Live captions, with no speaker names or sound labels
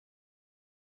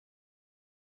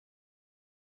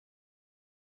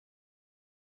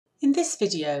In this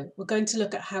video, we're going to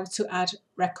look at how to add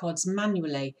records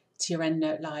manually to your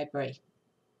EndNote library.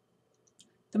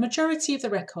 The majority of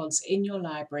the records in your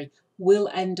library will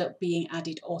end up being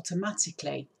added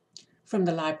automatically from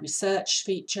the library search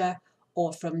feature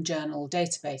or from journal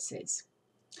databases.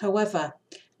 However,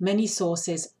 many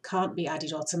sources can't be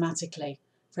added automatically.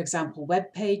 For example,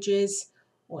 web pages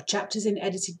or chapters in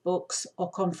edited books or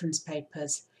conference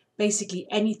papers, basically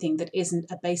anything that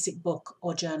isn't a basic book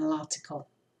or journal article.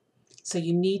 So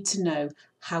you need to know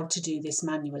how to do this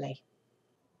manually.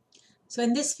 So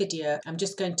in this video, I'm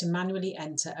just going to manually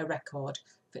enter a record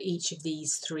for each of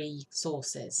these three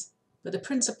sources. But the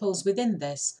principles within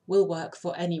this will work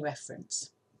for any reference.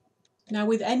 Now,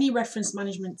 with any reference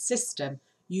management system,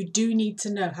 you do need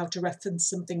to know how to reference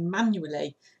something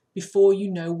manually before you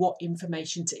know what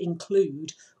information to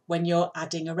include when you're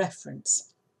adding a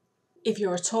reference. If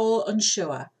you're at all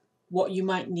unsure what you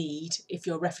might need if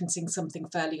you're referencing something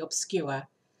fairly obscure,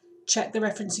 check the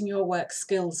Referencing Your Work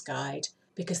Skills Guide,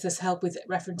 because there's help with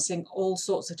referencing all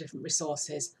sorts of different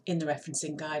resources in the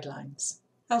referencing guidelines.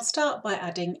 I'll start by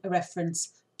adding a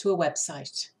reference to a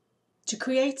website. To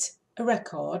create a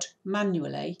record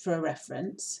manually for a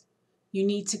reference, you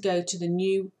need to go to the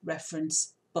New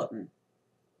Reference button.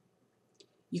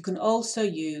 You can also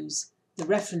use the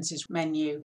References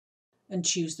menu and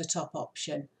choose the top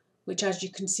option, which, as you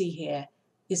can see here,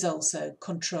 is also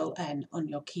Ctrl-N on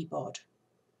your keyboard.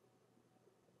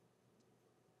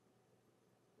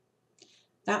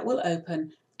 That will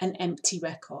open an empty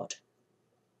record.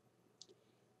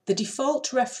 The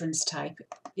default reference type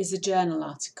is a journal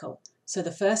article, so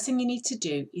the first thing you need to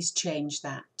do is change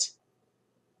that.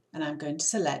 And I'm going to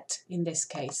select, in this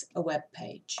case, a web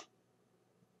page.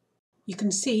 You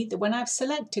can see that when I've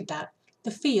selected that, the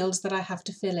fields that I have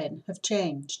to fill in have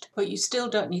changed, but you still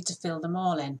don't need to fill them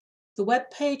all in. The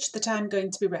web page that I'm going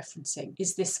to be referencing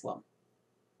is this one.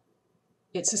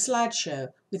 It's a slideshow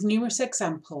with numerous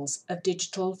examples of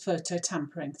digital photo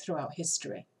tampering throughout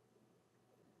history.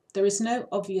 There is no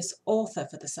obvious author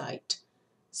for the site,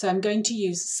 so I'm going to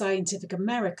use Scientific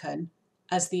American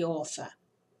as the author,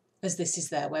 as this is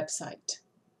their website.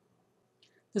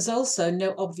 There's also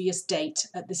no obvious date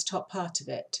at this top part of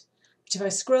it, but if I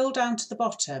scroll down to the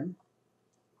bottom,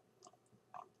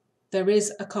 there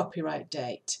is a copyright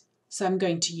date, so I'm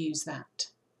going to use that.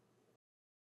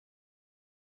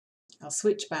 I'll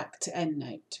switch back to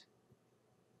EndNote.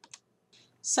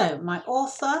 So my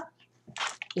author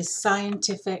is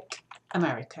Scientific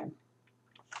American.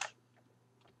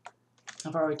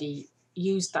 I've already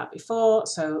used that before,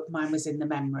 so mine was in the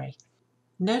memory.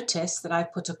 Notice that I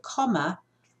put a comma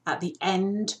at the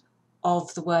end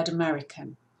of the word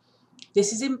American.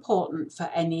 This is important for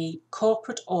any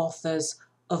corporate authors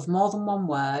of more than one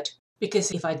word,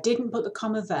 because if I didn't put the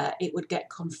comma there, it would get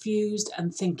confused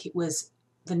and think it was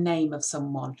the name of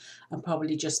someone and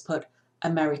probably just put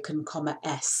American,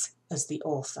 S as the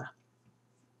author.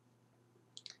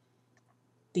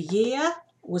 The year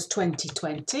was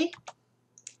 2020.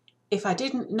 If I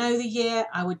didn't know the year,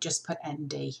 I would just put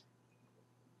ND.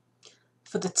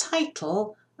 For the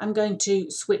title, I'm going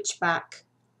to switch back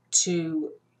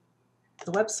to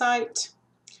the website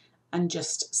and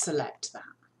just select that.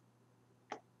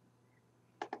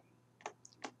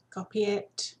 Copy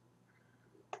it,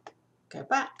 go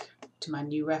back to my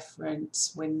new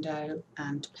reference window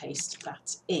and paste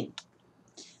that in.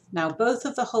 Now, both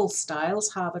of the Hull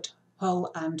styles, Harvard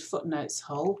Hull and Footnotes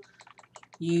Hull,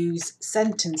 use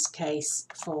sentence case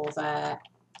for their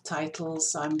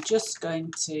titles, so I'm just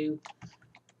going to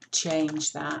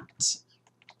change that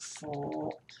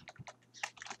for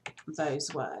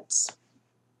those words.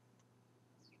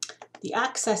 The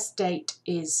access date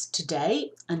is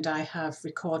today, and I have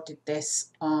recorded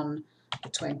this on the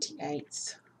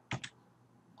 28th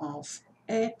of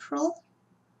April.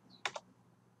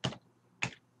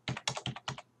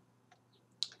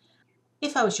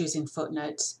 If I was using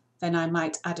Footnotes, then I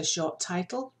might add a short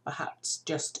title, perhaps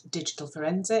just Digital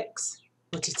Forensics.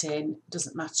 Put it in,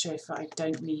 doesn't matter if I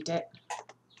don't need it.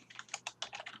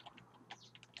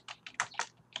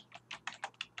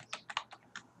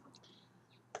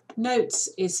 Notes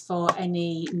is for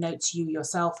any notes you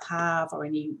yourself have or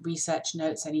any research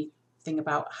notes, anything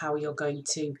about how you're going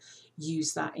to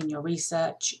use that in your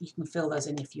research. You can fill those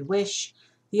in if you wish.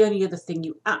 The only other thing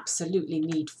you absolutely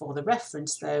need for the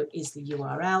reference, though, is the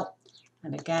URL.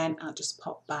 And again, I'll just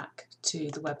pop back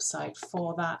to the website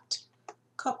for that,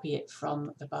 copy it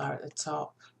from the bar at the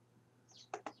top,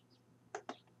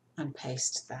 and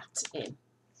paste that in.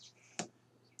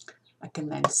 I can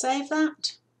then save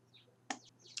that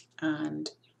and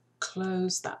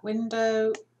close that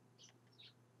window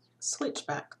switch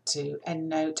back to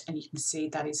EndNote and you can see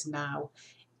that is now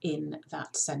in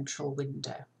that central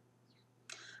window.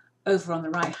 Over on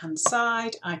the right hand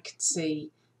side I can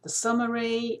see the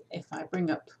summary. If I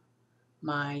bring up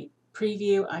my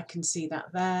preview I can see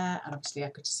that there, and obviously I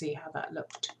could see how that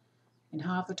looked in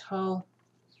Harvard Hull.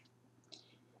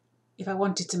 If I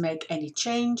wanted to make any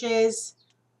changes,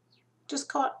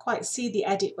 just can't quite see the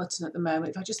edit button at the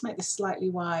moment. If I just make this slightly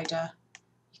wider,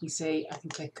 you can see I can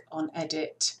click on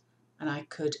edit and I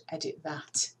could edit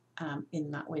that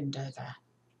in that window there.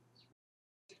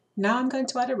 Now I'm going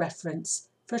to add a reference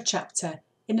for a chapter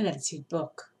in an edited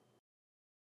book.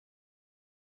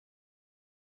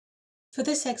 For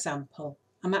this example,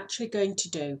 I'm actually going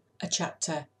to do a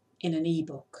chapter in an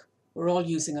ebook. We're all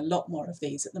using a lot more of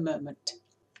these at the moment.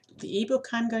 The ebook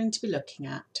I'm going to be looking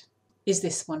at is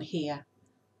this one here,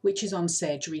 which is on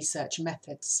Sage Research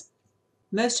Methods.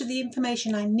 Most of the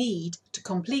information I need to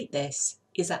complete this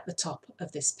is at the top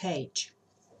of this page.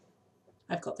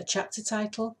 I've got the chapter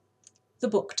title, the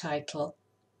book title,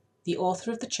 the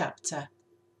author of the chapter,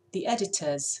 the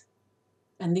editors,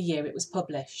 and the year it was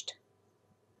published.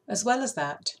 As well as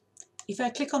that, if I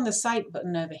click on the Cite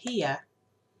button over here,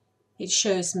 it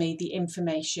shows me the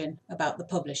information about the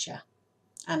publisher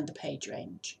and the page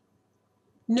range.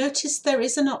 Notice there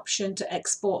is an option to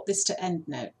export this to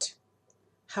EndNote.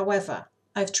 However,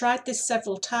 I've tried this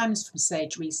several times from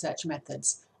Sage Research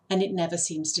Methods and it never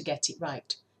seems to get it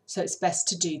right, so it's best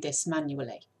to do this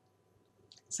manually.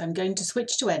 So I'm going to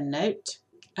switch to EndNote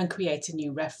and create a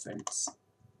new reference.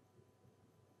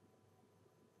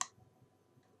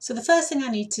 So the first thing I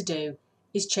need to do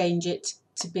is change it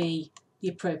to be the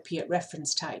appropriate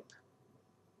reference type.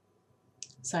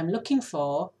 So I'm looking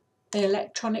for an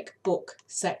electronic book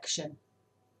section.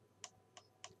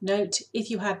 Note,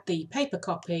 if you had the paper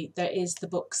copy, there is the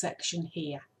book section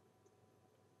here.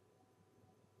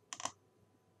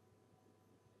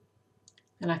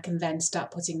 And I can then start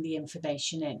putting the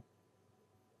information in.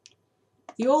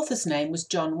 The author's name was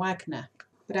John Wagner,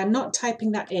 but I'm not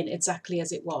typing that in exactly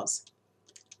as it was.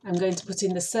 I'm going to put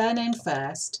in the surname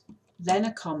first, then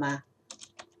a comma,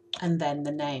 and then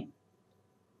the name.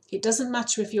 It doesn't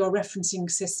matter if your referencing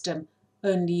system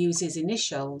only uses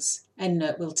initials,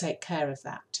 EndNote will take care of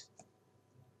that.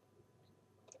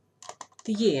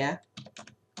 The year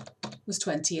was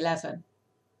 2011.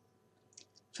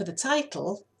 For the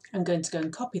title, I'm going to go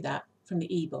and copy that from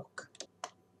the ebook.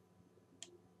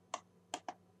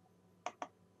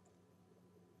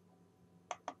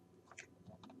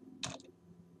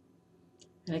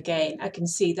 And again, I can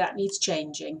see that needs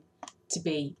changing to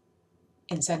be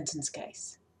in sentence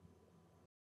case.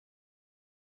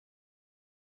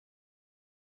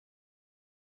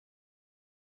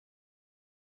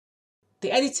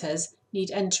 The editors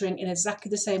need entering in exactly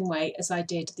the same way as I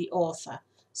did the author,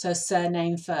 so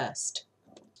surname first.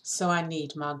 So I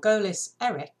need Margolis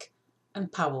Eric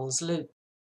and Powell's Luke.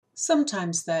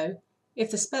 Sometimes though, if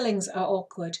the spellings are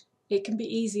awkward, it can be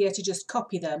easier to just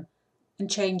copy them and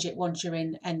change it once you're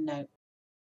in EndNote.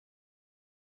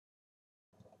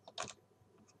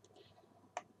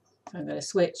 So I'm going to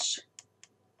switch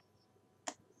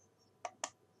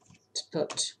to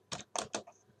put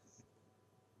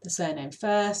the surname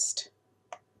first.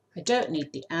 I don't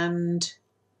need the and.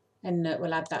 EndNote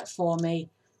will add that for me.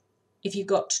 If you've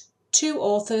got two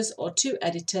authors or two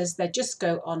editors, they just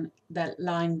go on their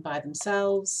line by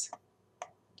themselves.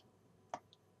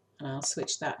 And I'll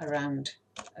switch that around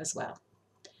as well.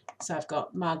 So I've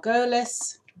got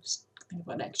Margolis, just think I've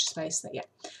got an extra space there, yeah.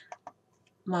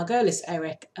 Margolis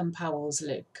Eric and Powell's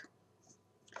Luke.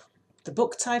 The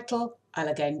book title, I'll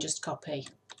again just copy.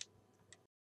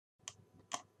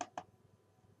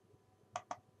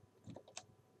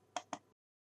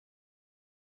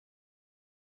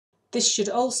 This should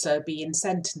also be in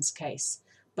sentence case,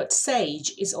 but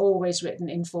Sage is always written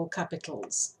in full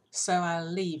capitals, so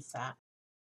I'll leave that.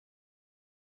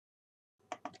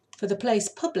 For the place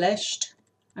published,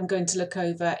 I'm going to look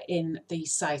over in the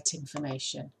site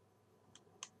information.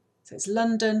 So it's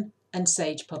London and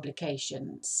Sage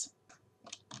Publications.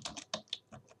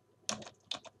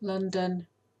 London.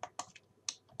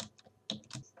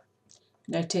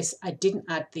 Notice I didn't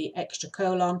add the extra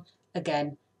colon.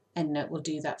 Again, EndNote will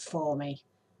do that for me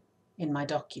in my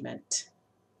document.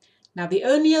 Now the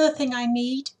only other thing I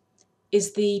need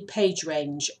is the page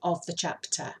range of the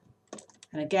chapter.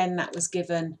 And again, that was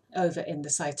given over in the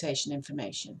citation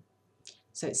information.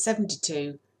 So it's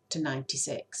 72 to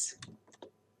 96.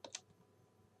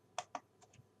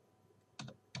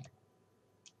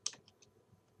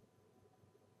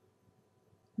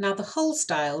 Now the Hull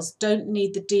styles don't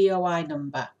need the DOI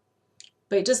number.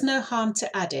 but it does no harm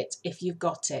to add it if you've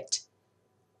got it,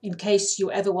 in case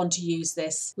you ever want to use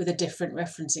this with a different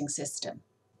referencing system.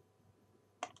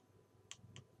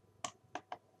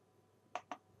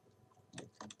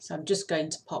 So I'm just going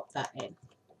to pop that in.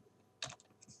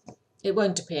 It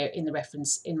won't appear in the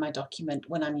reference in my document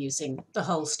when I'm using the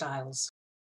whole styles.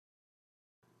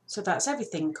 So that's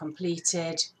everything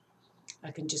completed.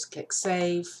 I can just click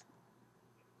Save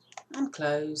and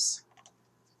Close.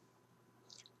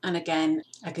 And again,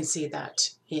 I can see that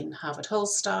in Harvard Hull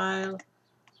style.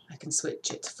 I can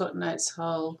switch it to Footnotes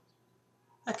Hull.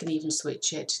 I can even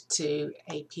switch it to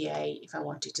APA if I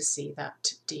wanted to see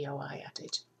that DOI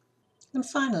added. And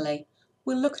finally,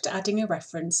 we'll look at adding a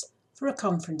reference for a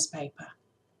conference paper.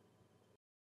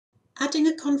 Adding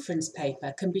a conference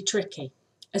paper can be tricky,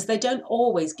 as they don't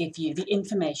always give you the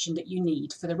information that you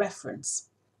need for the reference.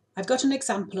 I've got an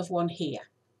example of one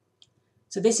here.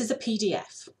 So this is a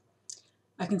PDF.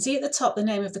 I can see at the top the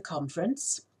name of the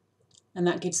conference, and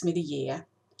that gives me the year.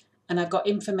 And I've got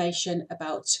information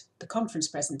about the conference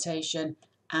presentation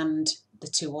and the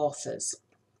two authors.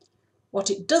 What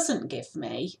it doesn't give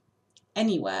me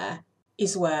anywhere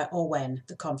is where or when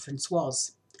the conference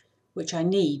was, which I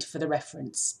need for the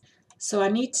reference. So I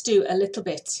need to do a little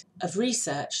bit of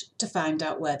research to find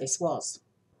out where this was.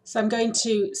 So I'm going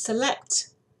to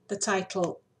select the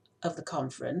title of the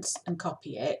conference and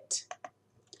copy it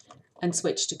and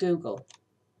switch to Google.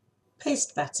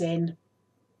 Paste that in.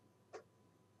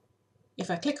 If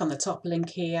I click on the top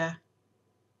link here,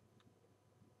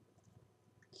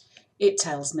 it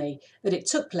tells me that it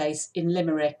took place in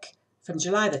Limerick from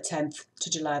July the 10th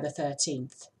to July the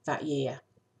 13th that year.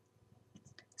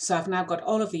 So I've now got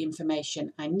all of the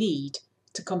information I need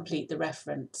to complete the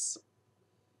reference.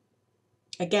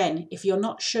 Again, if you're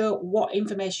not sure what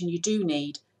information you do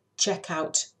need, check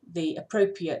out the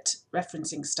appropriate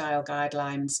referencing style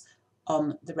guidelines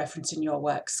on the Referencing Your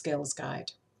Work Skills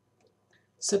Guide.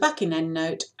 So back in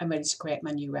EndNote, I'm ready to create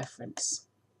my new reference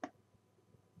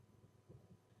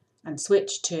and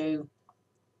switch to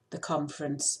the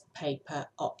conference paper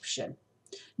option.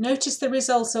 Notice there is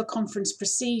also conference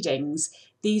proceedings.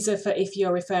 These are for if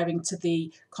you're referring to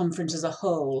the conference as a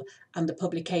whole and the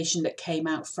publication that came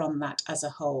out from that as a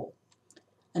whole.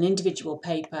 An individual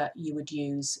paper, you would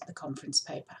use the conference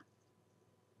paper.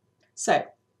 So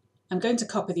I'm going to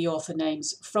copy the author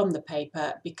names from the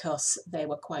paper because they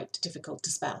were quite difficult to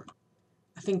spell.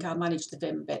 I think I'll manage the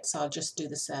vim bit, so I'll just do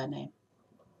the surname.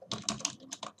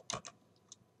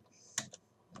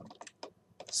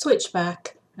 Switch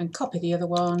back and copy the other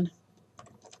one.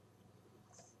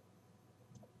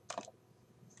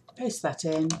 Paste that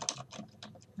in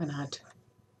and add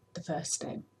the first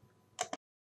name.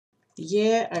 The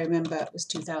year, I remember, was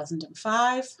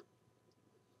 2005.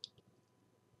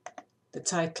 The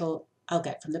title I'll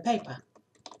get from the paper.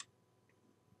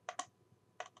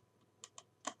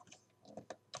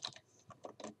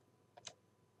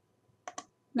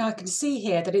 Now I can see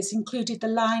here that it's included the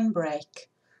line break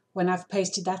when I've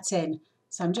pasted that in.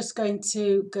 So I'm just going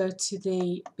to go to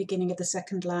the beginning of the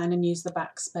second line and use the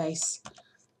backspace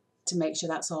to make sure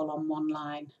that's all on one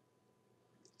line.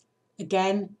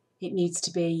 Again, it needs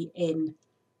to be in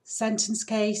sentence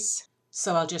case,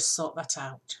 so I'll just sort that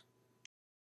out.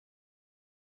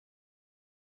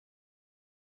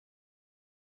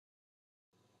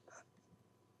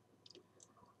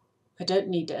 I don't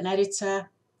need an editor,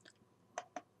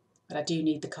 but I do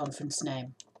need the conference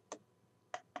name.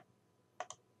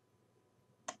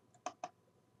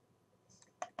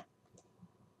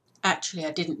 Actually,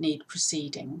 I didn't need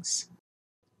proceedings.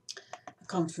 The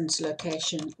conference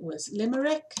location was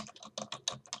Limerick,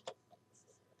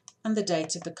 and the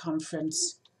date of the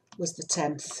conference was the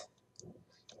 10th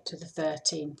to the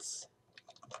 13th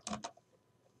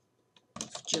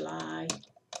of July.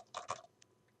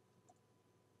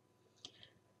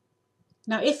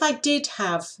 Now, if I did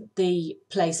have the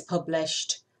place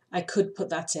published, I could put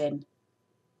that in,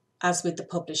 as with the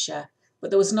publisher,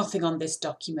 but there was nothing on this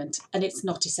document and it's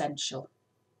not essential.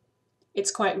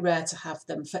 It's quite rare to have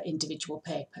them for individual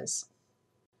papers.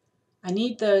 I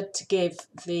need to give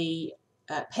the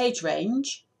page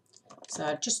range, so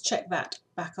I'll just check that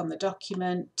back on the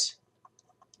document.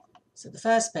 So the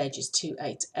first page is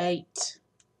 288,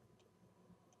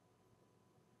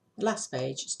 the last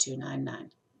page is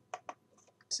 299.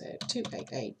 So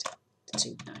 288 to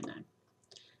 299.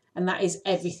 And that is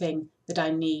everything that I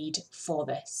need for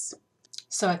this.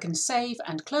 So I can save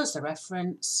and close the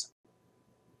reference,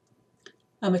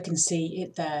 and we can see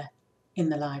it there in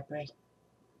the library.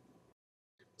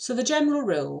 So the general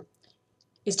rule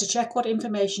is to check what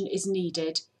information is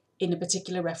needed in a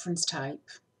particular reference type,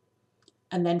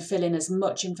 and then fill in as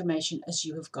much information as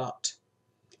you have got.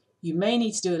 You may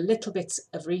need to do a little bit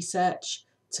of research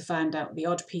to find out the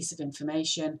odd piece of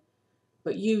information,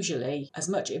 but usually as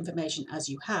much information as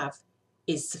you have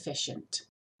is sufficient,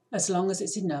 as long as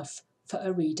it's enough for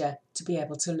a reader to be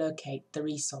able to locate the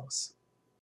resource.